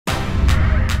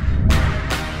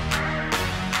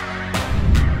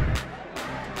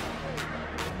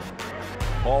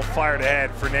Ball fired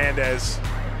ahead, Fernandez.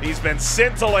 He's been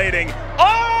scintillating.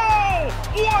 Oh,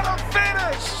 what a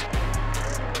finish!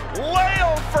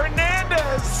 Leo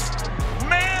Fernandez,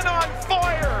 man on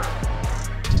fire!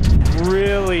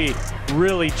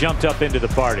 Really jumped up into the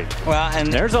party. Well,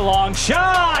 and there's a long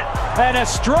shot and a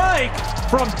strike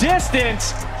from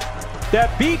distance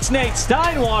that beats Nate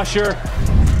Steinwasser.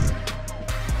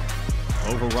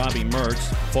 Over Robbie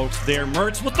Mertz. Folks there,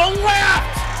 Mertz with the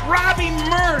left! Robbie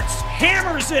Mertz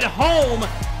hammers it home.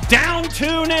 Down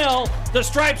 2-0. The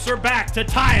Stripes are back to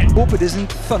tie it. Hope it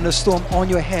isn't thunderstorm on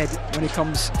your head when it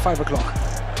comes 5 o'clock.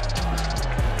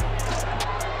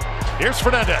 Here's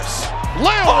Fernandez.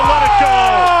 Leo let it go!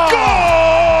 Goal!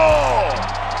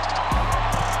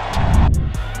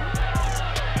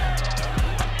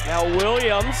 Now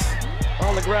Williams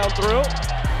on the ground through.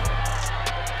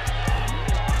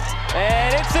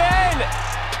 And it's in!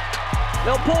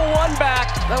 They'll pull one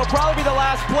back. That'll probably be the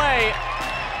last play.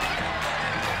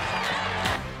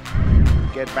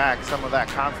 Get back some of that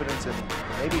confidence and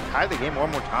maybe tie the game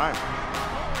one more time.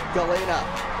 Galena.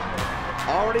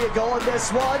 Already a goal in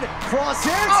this one. Cross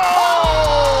hits.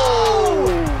 Oh!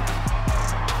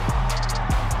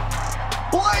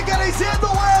 Blake, and he's in the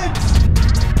win.